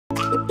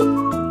Mi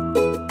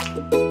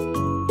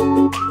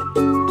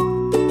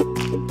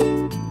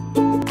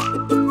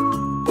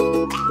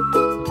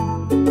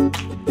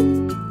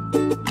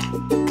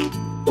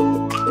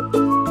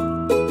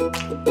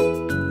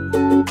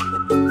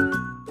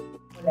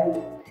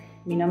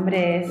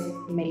nombre es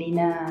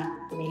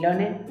Melina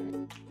Milone,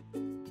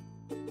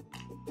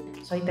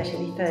 soy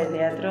tallerista de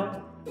teatro,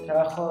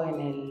 trabajo en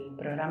el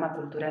Programa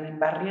Cultural en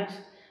Barrios,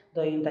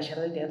 doy un taller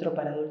de teatro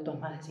para adultos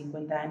más de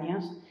 50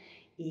 años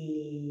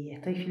y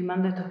estoy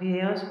filmando estos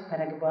videos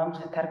para que podamos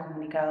estar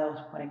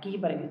comunicados por aquí,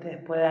 para que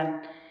ustedes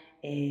puedan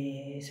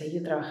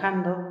seguir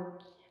trabajando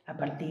a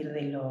partir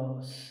de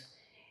los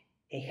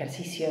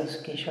ejercicios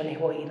que yo les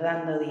voy a ir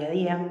dando día a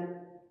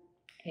día.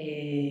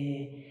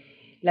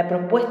 La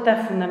propuesta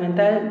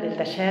fundamental del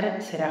taller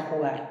será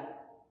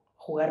jugar.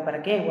 ¿Jugar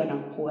para qué?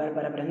 Bueno, jugar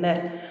para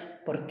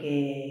aprender,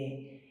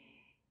 porque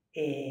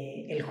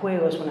el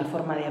juego es una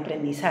forma de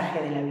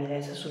aprendizaje de la vida,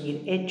 es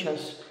asumir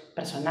hechos,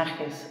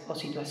 personajes o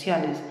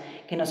situaciones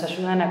que nos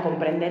ayudan a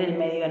comprender el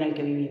medio en el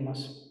que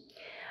vivimos.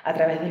 A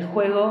través del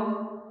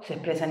juego se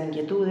expresan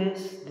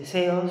inquietudes,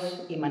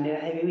 deseos y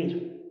maneras de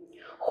vivir.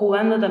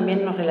 Jugando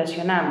también nos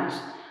relacionamos,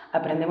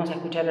 aprendemos a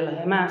escuchar a los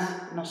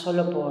demás, no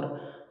solo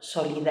por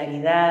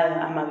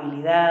solidaridad,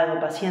 amabilidad o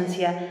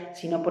paciencia,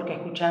 sino porque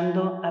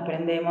escuchando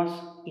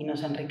aprendemos y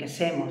nos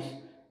enriquecemos,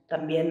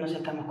 también nos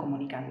estamos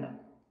comunicando.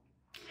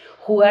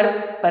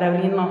 Jugar para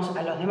abrirnos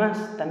a los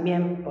demás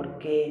también,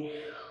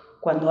 porque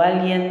cuando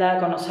alguien da a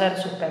conocer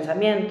sus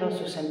pensamientos,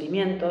 sus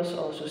sentimientos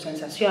o sus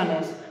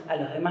sensaciones a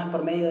los demás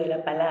por medio de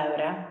la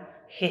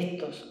palabra,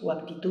 gestos o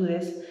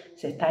actitudes,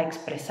 se está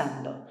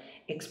expresando.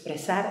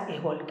 Expresar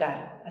es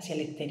volcar hacia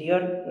el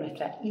exterior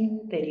nuestra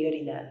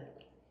interioridad.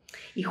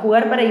 Y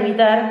jugar para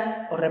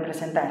imitar o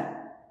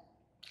representar,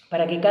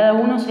 para que cada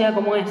uno sea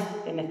como es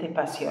en este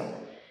espacio,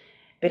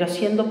 pero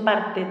siendo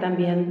parte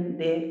también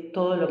de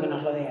todo lo que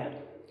nos rodea,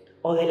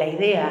 o de la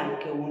idea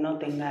que uno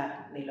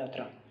tenga del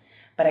otro,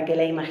 para que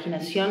la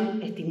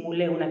imaginación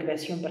estimule una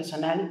creación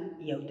personal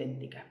y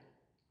auténtica.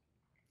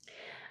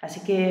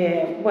 Así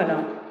que,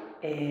 bueno,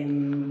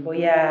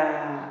 voy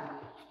a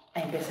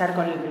empezar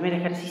con el primer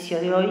ejercicio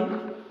de hoy.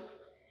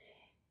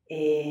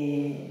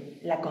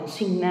 La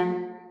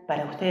consigna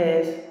para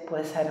ustedes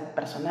puede ser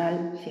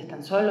personal si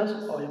están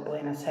solos, o lo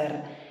pueden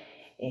hacer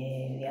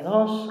de a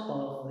dos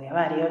o de a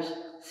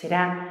varios.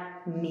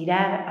 Será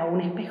mirar a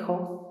un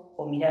espejo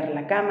o mirar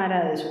la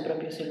cámara de su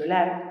propio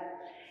celular.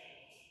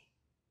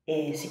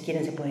 Si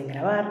quieren se pueden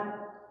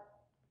grabar.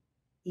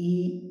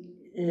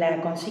 Y la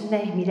consigna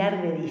es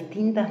mirar de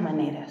distintas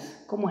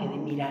maneras. ¿Cómo es de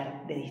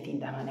mirar de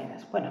distintas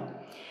maneras? Bueno,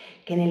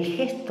 que en el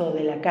gesto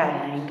de la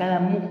cara, en cada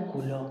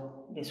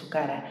músculo de su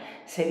cara,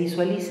 se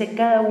visualice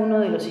cada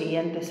uno de los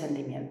siguientes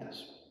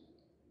sentimientos.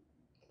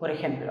 Por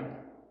ejemplo,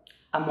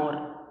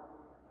 amor.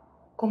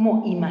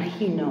 ¿Cómo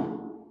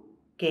imagino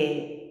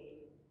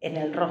que en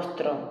el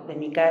rostro de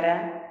mi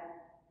cara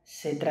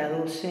se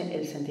traduce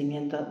el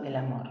sentimiento del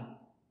amor?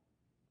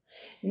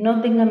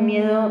 No tengan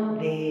miedo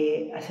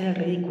de hacer el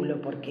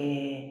ridículo,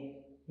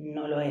 porque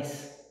no lo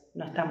es.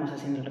 No estamos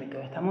haciendo el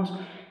ridículo, estamos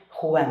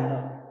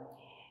jugando.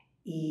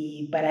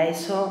 Y para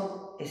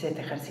eso es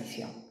este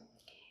ejercicio.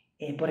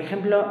 Por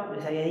ejemplo,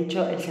 les había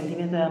dicho el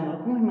sentimiento de amor.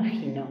 ¿Cómo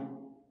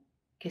imagino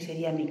qué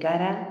sería mi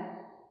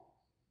cara?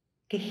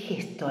 ¿Qué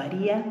gesto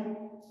haría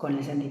con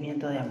el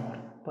sentimiento de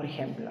amor? Por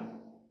ejemplo,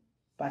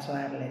 paso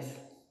a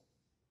darles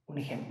un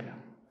ejemplo.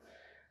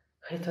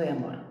 Gesto de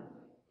amor.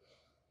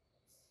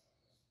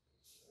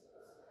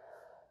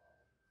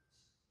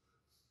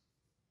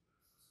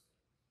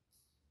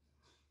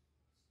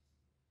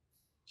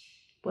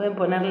 Pueden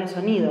ponerle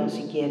sonido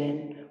si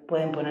quieren.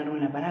 Pueden poner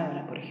una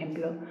palabra, por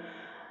ejemplo.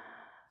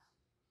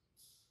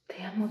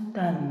 Te amo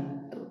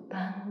tanto,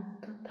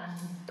 tanto,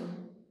 tanto.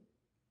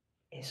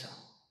 Eso.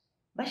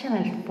 Vayan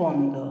al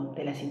fondo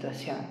de la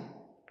situación.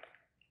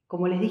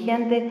 Como les dije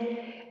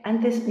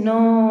antes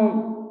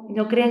no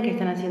crean que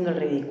están haciendo el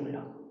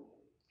ridículo.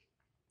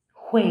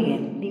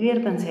 Jueguen,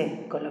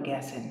 diviértanse con lo que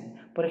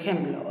hacen. Por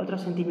ejemplo, otro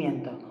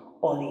sentimiento,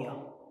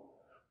 odio.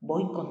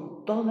 Voy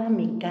con toda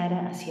mi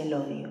cara hacia el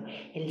odio,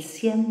 el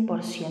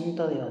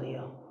 100% de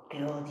odio.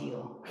 Te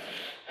odio.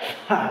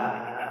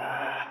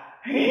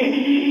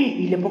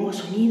 Y le pongo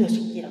sonido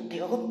si quiero.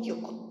 Te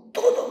odio con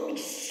todo mi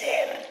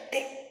ser.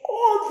 Te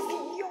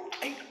odio,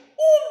 te odio.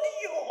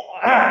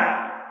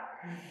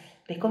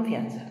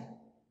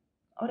 Desconfianza.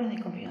 Ahora es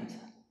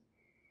desconfianza.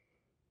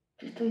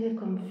 Te estoy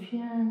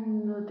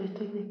desconfiando,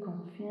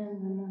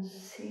 no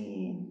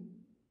sé.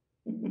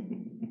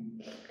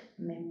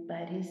 Me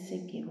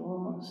parece que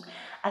vos...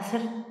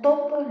 Hacer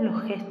todos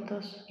los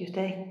gestos que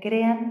ustedes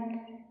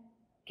crean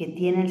que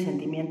tiene el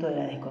sentimiento de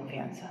la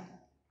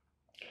desconfianza.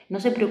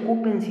 No se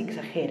preocupen si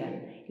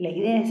exageran. La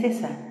idea es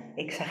esa,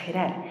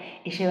 exagerar,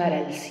 es llevar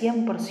al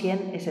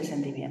 100% ese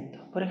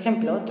sentimiento. Por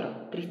ejemplo,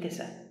 otro,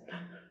 tristeza.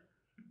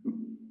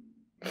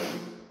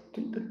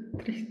 Estoy tan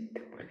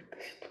triste por esta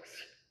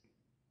situación.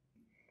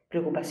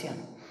 Preocupación.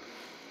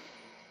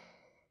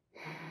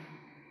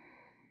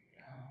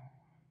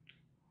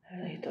 La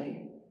verdad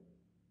estoy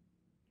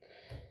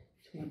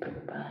muy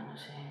preocupada,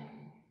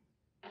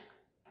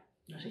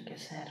 no sé qué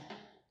hacer.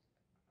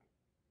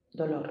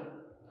 Dolor.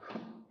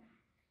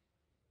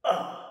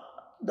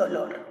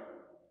 Dolor.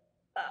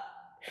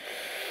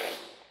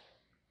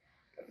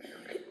 Me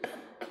duele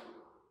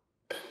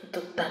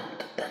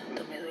tanto,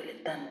 me duele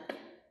tanto.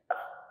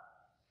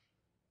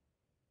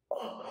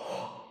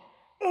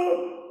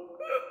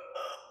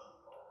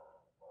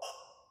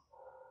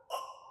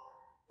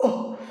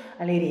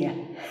 Alegría.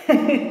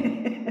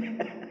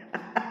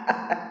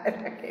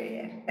 Qué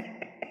bien.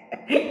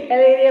 ¡Qué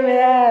alegría me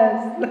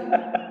das!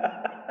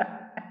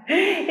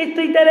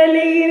 Estoy tan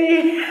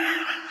alegre.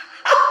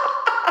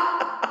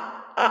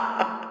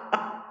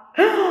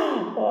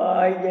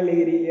 Ay, qué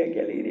alegría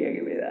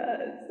que me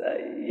das.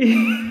 Ay,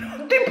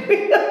 no te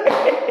puedo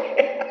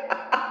creer.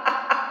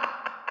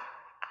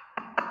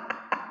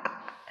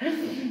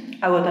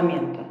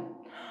 Agotamiento.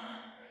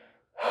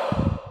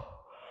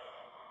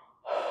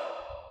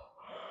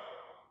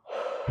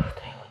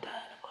 Estoy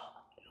agotada, no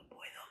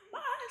puedo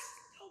más.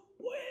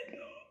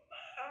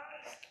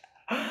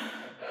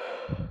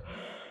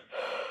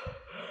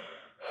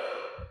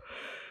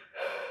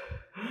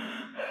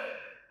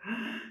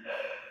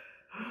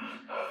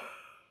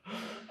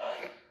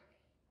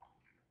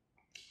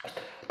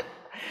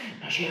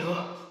 No llego.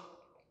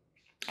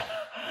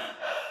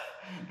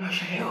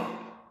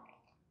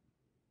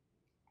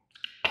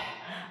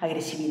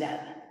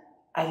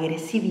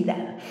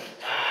 Agresividad.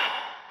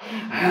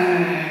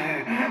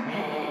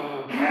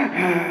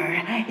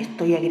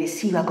 Estoy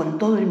agresiva con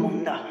todo el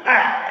mundo.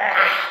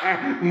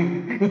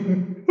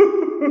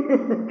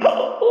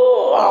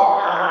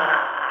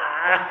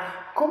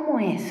 ¿Cómo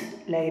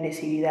es la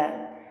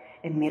agresividad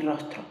en mi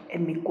rostro,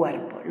 en mi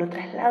cuerpo? Lo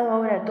traslado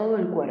ahora a todo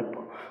el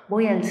cuerpo.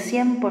 Voy al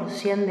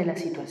 100% de la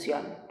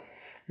situación.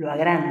 Lo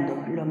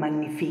agrando, lo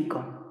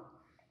magnifico.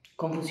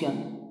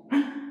 Confusión.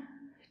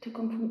 Estoy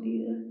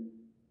confundida.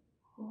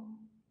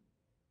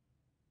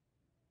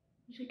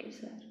 No sé qué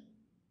hacer.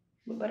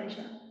 Voy para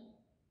allá.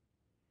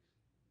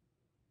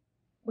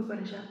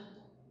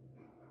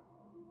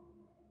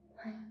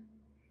 Ay.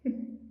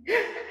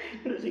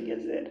 No sé qué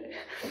hacer.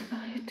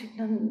 Ay, estoy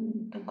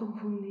tan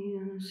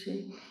confundida, no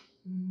sé.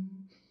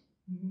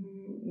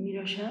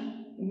 Miro allá.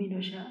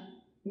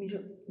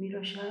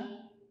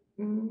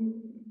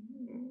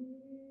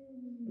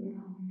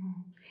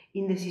 No.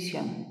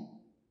 Indecisión.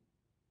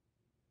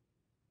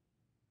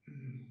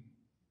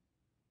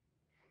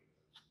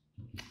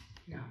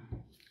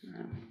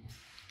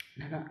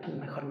 No,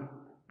 mejor no.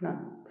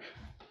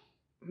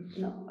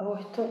 No, hago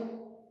esto.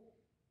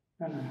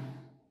 No.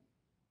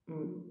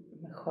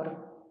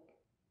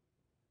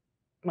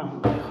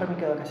 Mejor me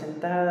quedo acá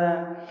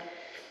sentada,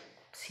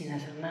 sin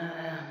hacer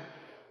nada.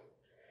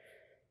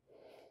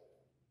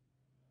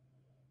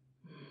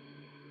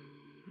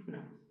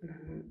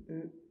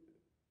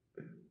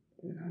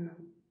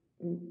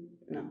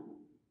 No.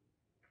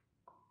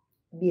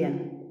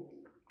 Bien.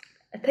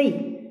 Hasta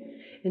ahí.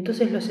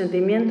 Entonces los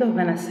sentimientos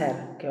van a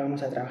ser, que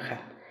vamos a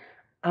trabajar: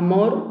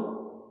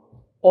 amor,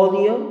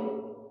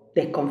 odio,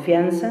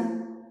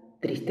 desconfianza,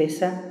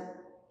 tristeza,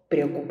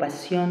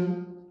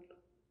 preocupación,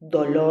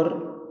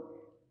 dolor,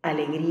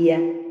 alegría,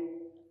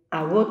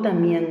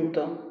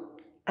 agotamiento,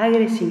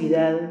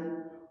 agresividad,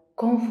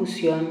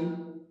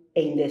 confusión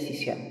e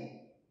indecisión.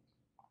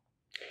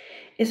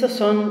 Esos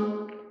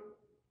son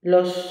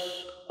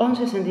los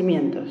 11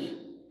 sentimientos.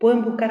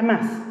 Pueden buscar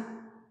más.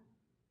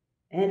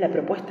 La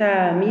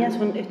propuesta mía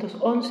son estos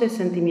 11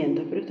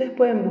 sentimientos, pero ustedes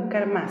pueden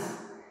buscar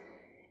más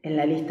en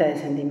la lista de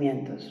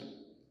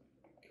sentimientos.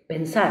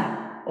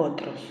 Pensar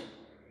otros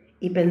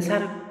y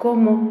pensar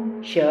cómo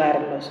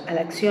llevarlos a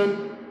la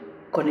acción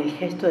con el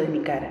gesto de mi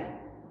cara.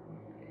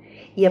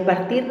 Y a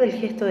partir del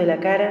gesto de la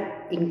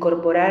cara,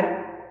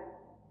 incorporar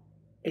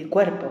el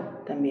cuerpo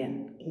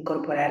también,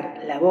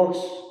 incorporar la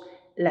voz,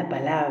 la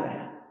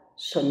palabra,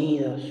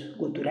 sonidos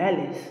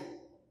guturales.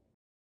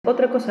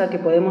 Otra cosa que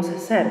podemos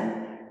hacer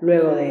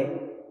luego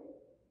de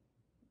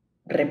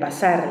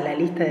repasar la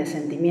lista de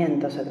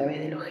sentimientos a través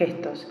de los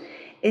gestos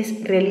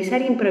es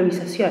realizar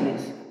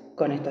improvisaciones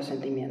con estos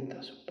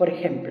sentimientos. Por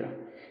ejemplo,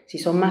 si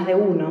son más de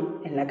uno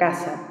en la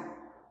casa,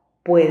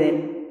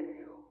 pueden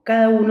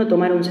cada uno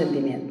tomar un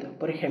sentimiento.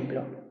 Por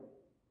ejemplo,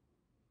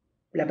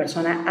 la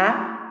persona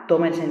A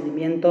toma el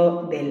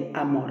sentimiento del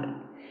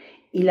amor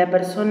y la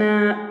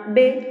persona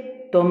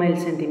B toma el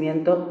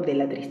sentimiento de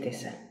la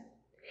tristeza.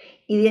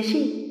 Y de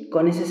allí,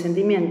 con ese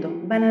sentimiento,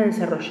 van a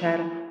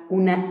desarrollar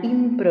una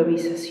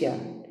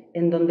improvisación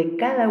en donde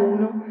cada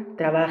uno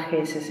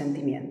trabaje ese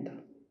sentimiento.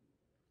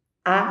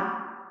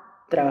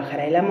 A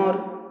trabajará el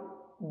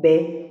amor,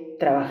 B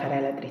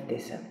trabajará la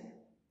tristeza.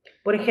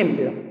 Por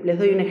ejemplo, les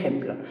doy un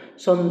ejemplo.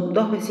 Son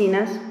dos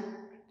vecinas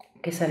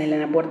que salen a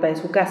la puerta de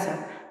su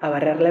casa a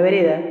barrer la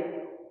vereda.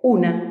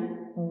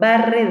 Una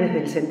barre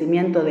desde el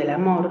sentimiento del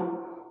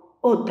amor,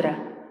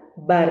 otra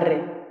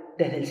barre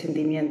desde el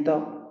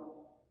sentimiento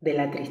de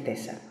la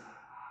tristeza.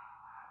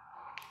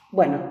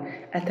 Bueno,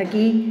 hasta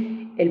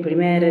aquí el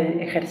primer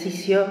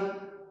ejercicio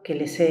que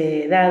les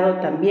he dado,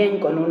 también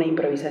con una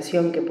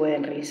improvisación que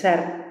pueden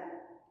realizar.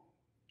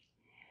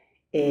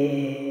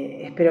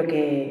 Espero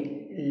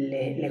que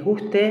les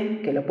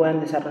guste, que lo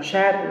puedan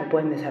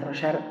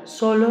desarrollar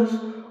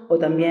solos o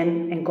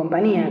también en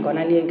compañía con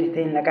alguien que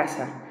esté en la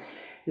casa.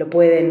 Lo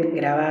pueden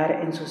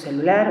grabar en su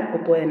celular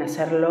o pueden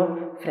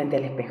hacerlo frente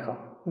al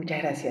espejo.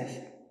 Muchas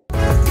gracias.